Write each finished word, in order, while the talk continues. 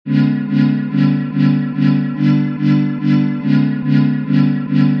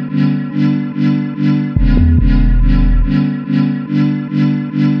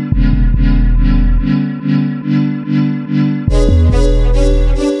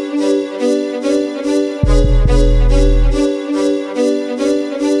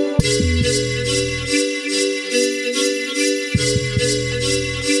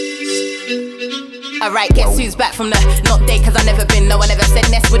Right, guess who's back from the not day, cause I never been. No, I never said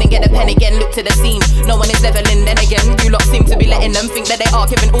Ness wouldn't get a pen again. Look to the scene, no one is leveling. Then again, you lot seem to be letting them think that they are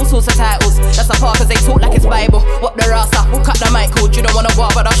giving all sorts of titles. That's a part cause they talk like it's Bible. What the rasta, we'll cut the mic cord. You don't wanna war,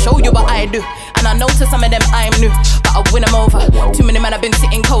 but I'll show you what I do. And I know to some of them I'm new, but I'll win them over. Too many men have been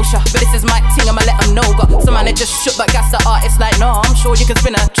sitting kosher, but this is my thing, I'ma let them know. Got some man that just shook, but gas the artist like, no, I'm sure you can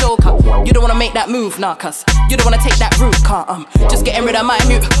spin a joker. You don't wanna make that move, nah, cuz you don't wanna take that route, can't just getting rid of my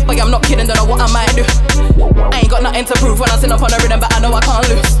mute. But yeah, I'm not kidding, don't know what I might do. I ain't got nothing to prove when I sit up on the rhythm, but I know I can't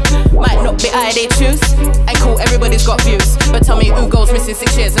lose. Might not be I they choose, and cool, everybody's got views. But tell me who goes missing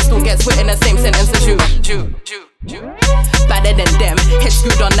 6 years and still gets put in the same sentence as you. Badder than them, head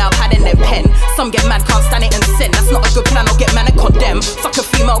screwed on now, padding their pen. Some get mad, can't stand it and send. That's not a good plan, I'll get man and condemn. Fuck a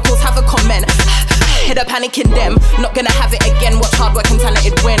female, cause have a comment. Hit a panicking them, not gonna have it again. Watch hard work and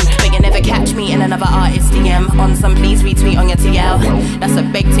talented win. But you never catch me in another artist DM. On some please retweet on your TL. That's a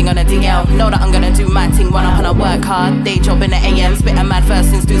big thing on a DL. Know that I'm gonna do my thing, run up and I work hard. Day job in the AM, spit a mad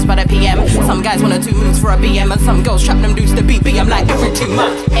first and dudes by the PM. Some guys wanna do moves for a BM, and some girls trap them dudes to BB. I'm like everything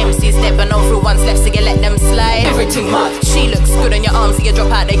mad. MC's dead but no through one's left, so you let them slide. Everything mad. She looks good on your arms, so you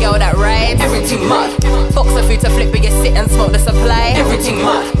drop out the girl that ride. Everything mad. Box of food to flip, but you sit and smoke the supply. Everything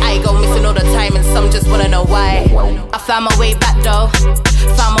mad. I go missing all the time and some just wanna know why. I found my way back though,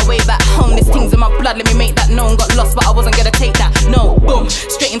 found my way back home. This thing's in my blood, let me make that known. Got lost but I wasn't gonna take that, no, boom.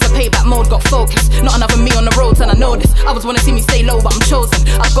 Straight into payback mode, got focused. Not another me on the roads and I know this. Others wanna see me stay low but I'm chosen.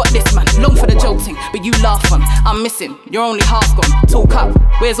 I've got this man, long for the joking, but you laugh on. I'm missing, you're only half gone. Talk up,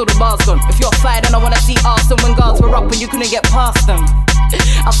 where's all the bars gone? If you're fired then I wanna see arson when guards were up and you couldn't get past them.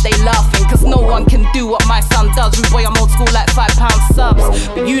 I'll stay laughing, cause no one can do what my son does. Rude boy, I'm old school like £5 subs.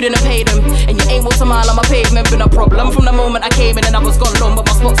 But you didn't pay them, and you ain't walked a mile on my pavement. Been a problem from the moment I came in and I was gone long, but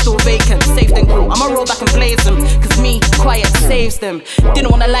my spot's still vacant. Safe then cool, I'ma roll back and blaze them, cause me, quiet saves them.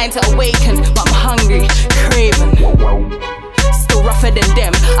 Didn't want a line to awaken, but I'm hungry, craving. Still rougher than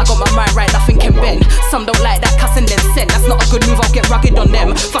them, I got my mind right, nothing can bend. Some don't like that cussing then send. That's not a good move, I'll get rugged on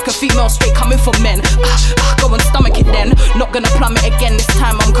them. Fuck a female straight coming for men. Go and stomach it then. Not gonna plummet again, this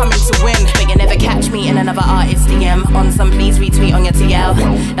time I'm coming to win. But you never catch me in another artist DM. On some please retweet on your TL.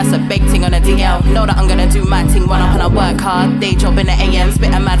 That's a big thing on a DL. Know that I'm gonna do my thing, run up and I work hard. Day job in the AM,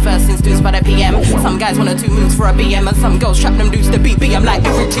 spit a mad first since dudes by the PM. Some guys wanna do moves for a BM, and some girls trap them dudes to BB. I'm like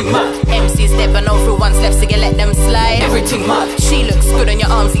everything mad. MC's dead but no through one's left, so you let them slide. Everything mad. She looks good on your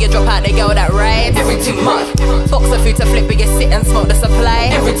arms, so you drop out the girl that rides. Everything mad. Box of food to flip, but you sit and smoke the supply.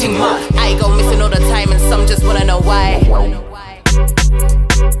 Everything mad. I go missing all the time and some just wanna know why.